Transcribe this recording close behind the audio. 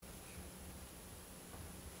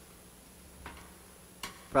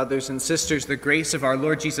Brothers and sisters, the grace of our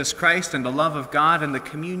Lord Jesus Christ and the love of God and the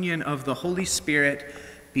communion of the Holy Spirit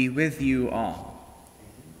be with you all.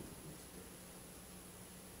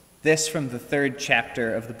 This from the 3rd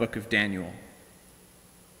chapter of the book of Daniel.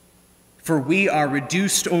 For we are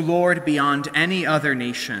reduced, O Lord, beyond any other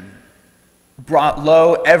nation, brought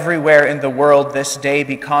low everywhere in the world this day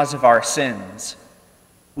because of our sins.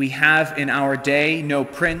 We have in our day no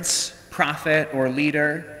prince, prophet, or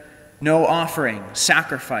leader, no offering,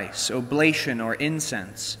 sacrifice, oblation, or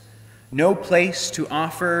incense, no place to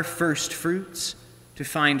offer first fruits, to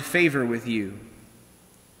find favor with you.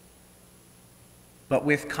 But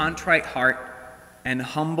with contrite heart and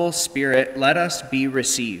humble spirit, let us be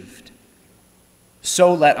received.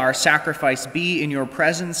 So let our sacrifice be in your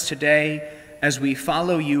presence today as we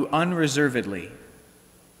follow you unreservedly.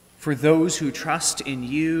 For those who trust in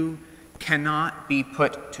you cannot be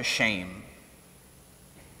put to shame.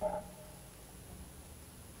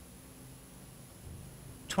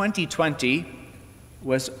 2020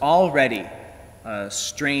 was already a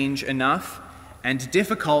strange enough and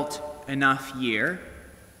difficult enough year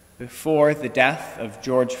before the death of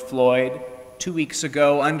George Floyd 2 weeks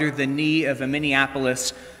ago under the knee of a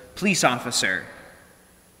Minneapolis police officer.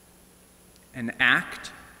 An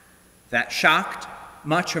act that shocked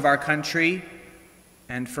much of our country,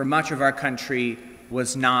 and for much of our country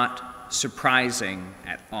was not surprising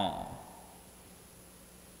at all.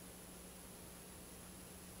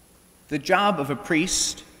 The job of a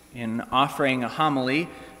priest in offering a homily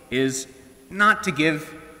is not to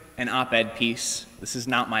give an op-ed piece. This is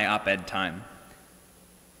not my op-ed time.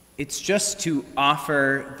 It's just to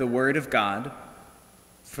offer the word of God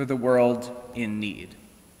for the world in need.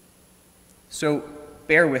 So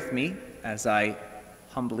bear with me as I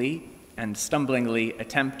humbly and stumblingly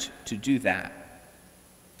attempt to do that.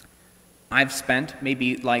 I've spent,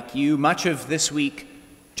 maybe like you, much of this week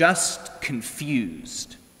just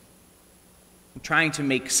confused, trying to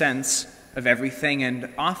make sense of everything and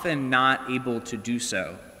often not able to do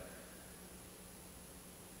so.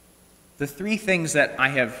 The three things that I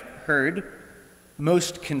have heard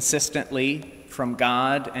most consistently from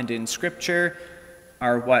God and in Scripture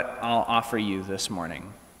are what I'll offer you this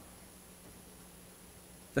morning.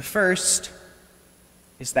 The first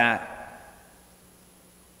is that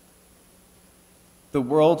the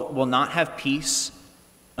world will not have peace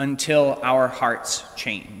until our hearts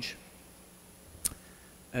change.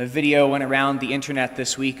 A video went around the internet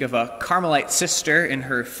this week of a Carmelite sister in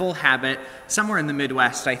her full habit, somewhere in the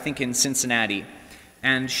Midwest, I think in Cincinnati.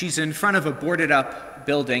 And she's in front of a boarded up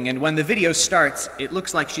building, and when the video starts, it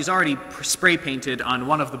looks like she's already spray painted on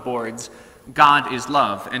one of the boards, "God is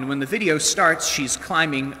love." And when the video starts, she's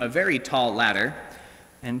climbing a very tall ladder,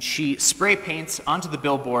 and she spray paints onto the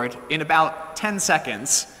billboard in about 10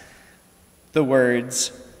 seconds the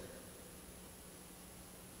words,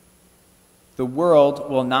 "The world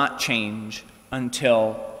will not change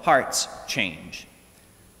until hearts change."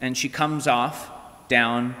 And she comes off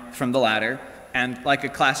down from the ladder and, like a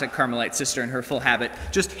classic Carmelite sister in her full habit,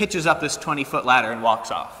 just hitches up this 20-foot ladder and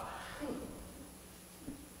walks off.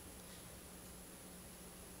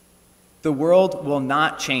 The world will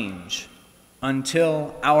not change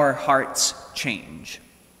until our hearts change.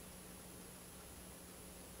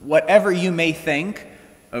 Whatever you may think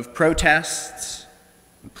of protests,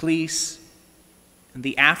 police, and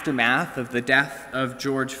the aftermath of the death of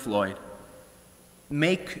George Floyd,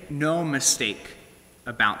 make no mistake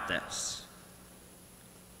about this.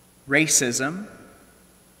 Racism,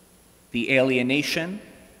 the alienation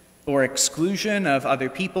or exclusion of other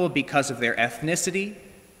people because of their ethnicity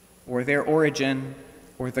or their origin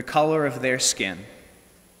or the color of their skin.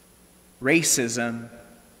 Racism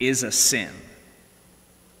is a sin.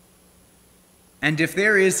 And if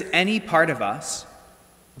there is any part of us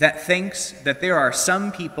that thinks that there are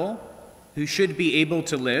some people who should be able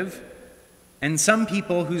to live and some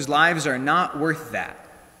people whose lives are not worth that,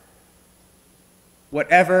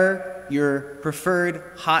 whatever your preferred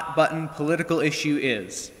hot-button political issue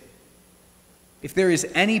is, if there is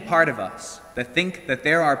any part of us that think that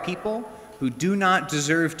there are people who do not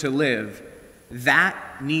deserve to live,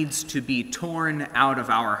 that needs to be torn out of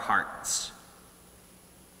our hearts.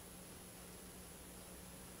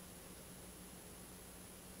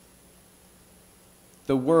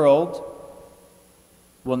 The world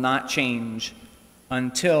will not change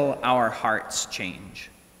until our hearts change.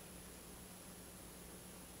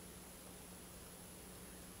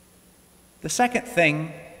 The second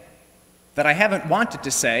thing that I haven't wanted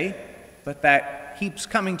to say, but that keeps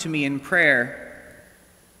coming to me in prayer,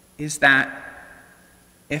 is that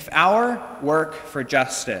if our work for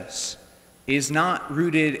justice is not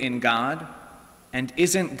rooted in God, and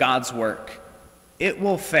isn't God's work, it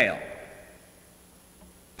will fail.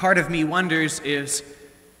 Part of me wonders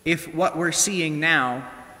if what we're seeing now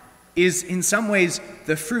is in some ways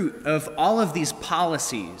the fruit of all of these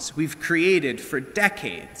policies we've created for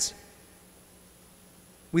decades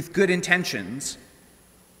with good intentions,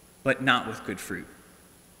 but not with good fruit.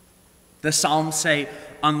 The Psalms say,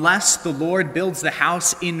 "Unless the Lord builds the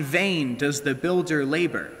house, in vain does the builder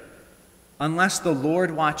labor. Unless the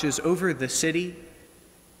Lord watches over the city,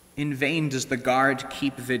 in vain does the guard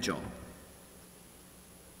keep vigil."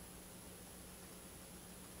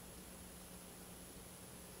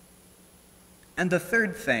 And the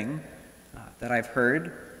third thing that I've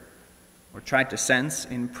heard or tried to sense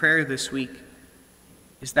in prayer this week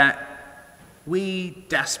is that we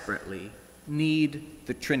desperately need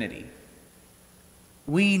the Trinity.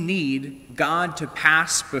 We need God to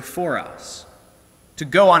pass before us, to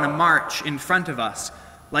go on a march in front of us,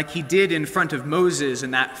 like he did in front of Moses in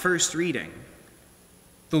that first reading.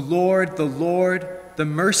 The Lord, the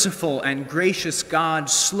merciful and gracious God,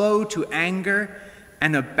 slow to anger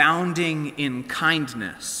and abounding in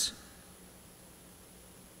kindness.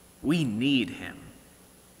 We need him.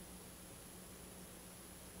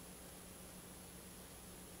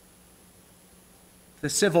 The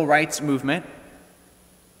civil rights movement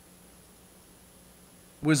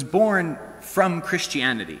was born from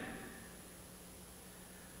Christianity.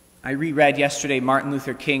 I reread yesterday Martin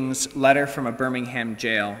Luther King's letter from a Birmingham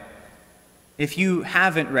jail. If you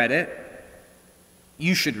haven't read it,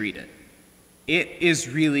 you should read it. It is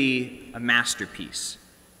really a masterpiece.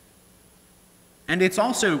 And it's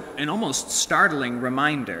also an almost startling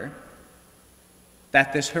reminder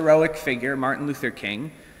that this heroic figure, Martin Luther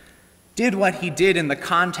King, did what he did in the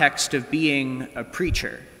context of being a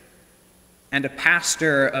preacher and a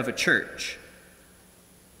pastor of a church.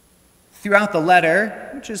 Throughout the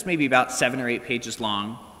letter, which is maybe about 7 or 8 pages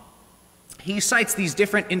long, he cites these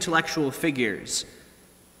different intellectual figures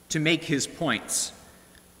to make his points.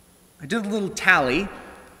 I did a little tally,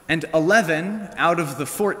 and 11 out of the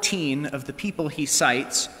 14 of the people he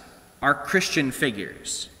cites are Christian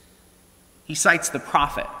figures. He cites the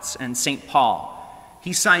prophets and St. Paul.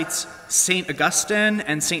 He cites St. Augustine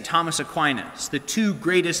and St. Thomas Aquinas, the two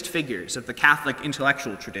greatest figures of the Catholic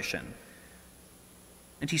intellectual tradition.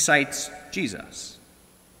 And he cites Jesus.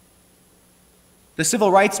 The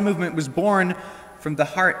civil rights movement was born from the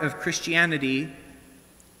heart of Christianity,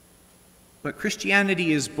 but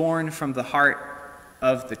Christianity is born from the heart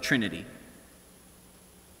of the Trinity.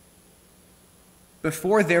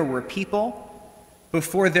 Before there were people,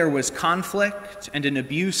 before there was conflict and an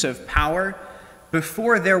abuse of power,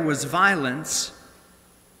 before there was violence,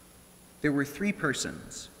 there were 3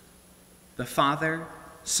 persons, the Father,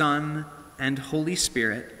 Son, and Holy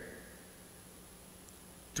Spirit,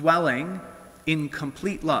 dwelling in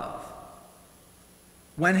complete love.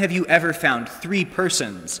 When have you ever found 3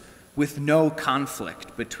 persons with no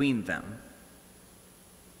conflict between them?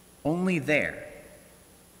 Only there.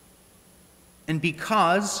 And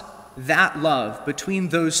because that love between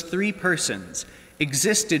those 3 persons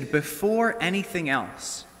existed before anything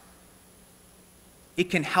else,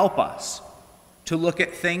 it can help us to look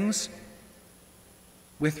at things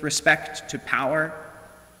with respect to power,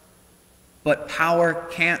 but power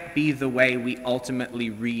can't be the way we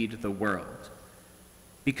ultimately read the world,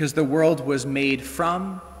 because the world was made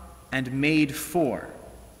from and made for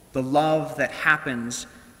the love that happens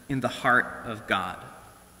in the heart of God.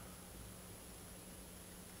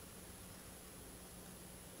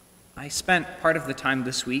 I spent part of the time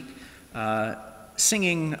this week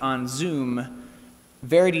singing on Zoom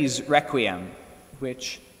Verdi's Requiem,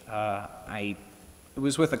 which it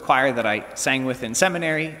was with a choir that I sang with in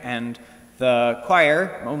seminary, and the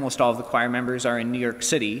choir, almost all of the choir members are in New York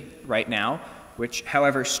City right now, which,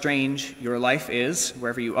 however strange your life is,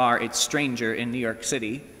 wherever you are, it's stranger in New York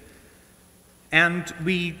City. And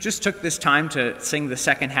we just took this time to sing the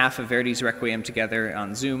second half of Verdi's Requiem together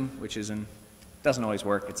on Zoom, which doesn't always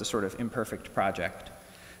work. It's a sort of imperfect project.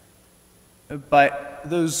 But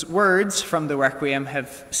those words from the Requiem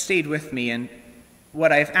have stayed with me, and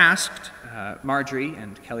what I've asked Marjorie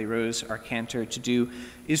and Kelly Rose, our cantor, to do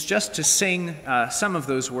is just to sing some of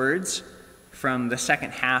those words from the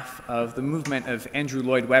second half of the movement of Andrew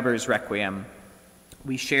Lloyd Webber's Requiem.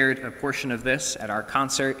 We shared a portion of this at our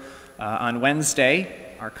concert on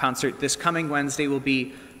Wednesday. Our concert this coming Wednesday will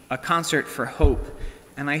be a concert for hope.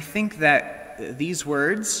 And I think that these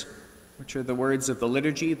words, which are the words of the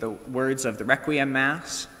liturgy, the words of the Requiem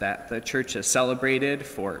Mass that the Church has celebrated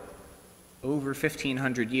for over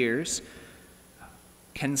 1,500 years,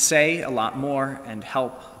 can say a lot more and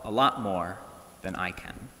help a lot more than I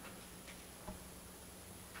can.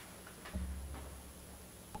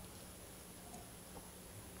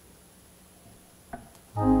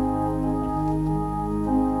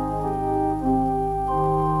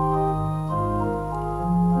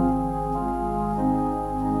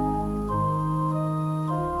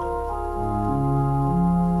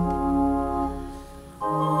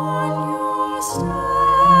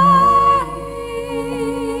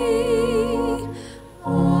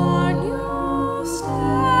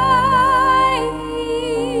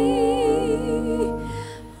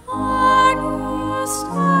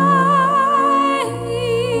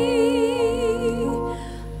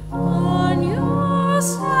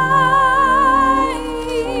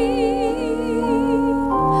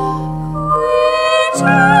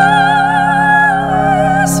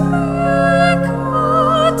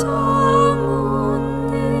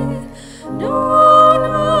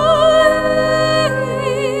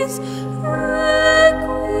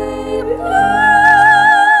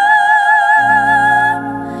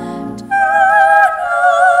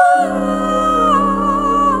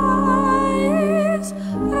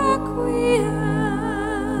 Requiem.